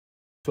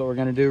So what we're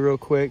gonna do real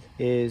quick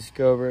is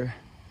go over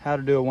how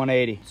to do a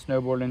 180.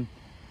 Snowboarding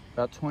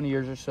about 20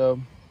 years or so.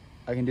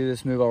 I can do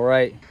this move all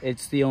right.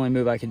 It's the only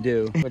move I can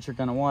do. What you're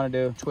gonna wanna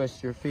do,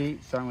 twist your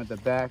feet, starting with the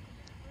back,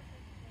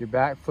 your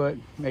back foot.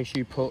 Make sure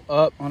you pull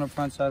up on a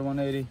front side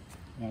 180. You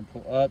wanna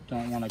pull up,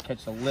 don't wanna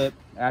catch the lip.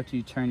 After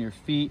you turn your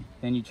feet,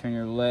 then you turn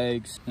your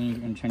legs, then you're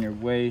gonna turn your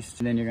waist,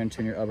 and then you're gonna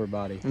turn your upper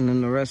body. And then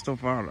the rest will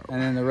follow.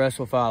 And then the rest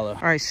will follow.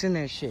 All right, send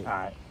that shit. All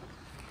right.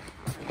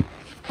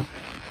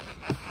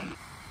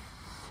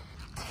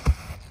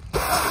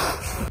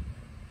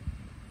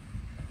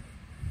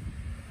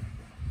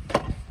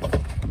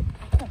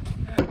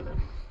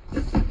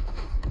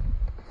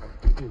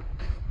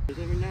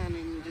 Every now and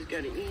then you just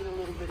gotta eat a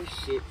little bit of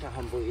shit to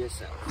humble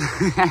yourself.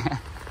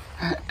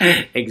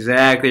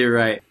 Exactly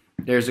right.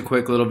 There's a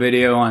quick little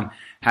video on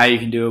how you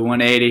can do a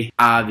 180.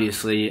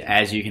 Obviously,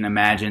 as you can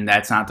imagine,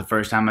 that's not the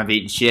first time I've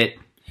eaten shit.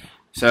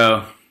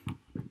 So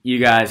you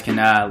guys can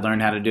learn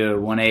how to do a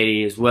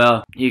 180 as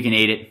well. You can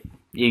eat it.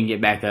 You can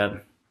get back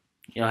up.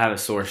 You'll have a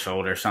sore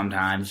shoulder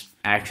sometimes.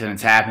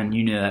 Accidents happen.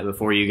 You knew that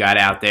before you got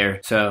out there.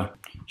 So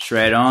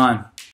shred on.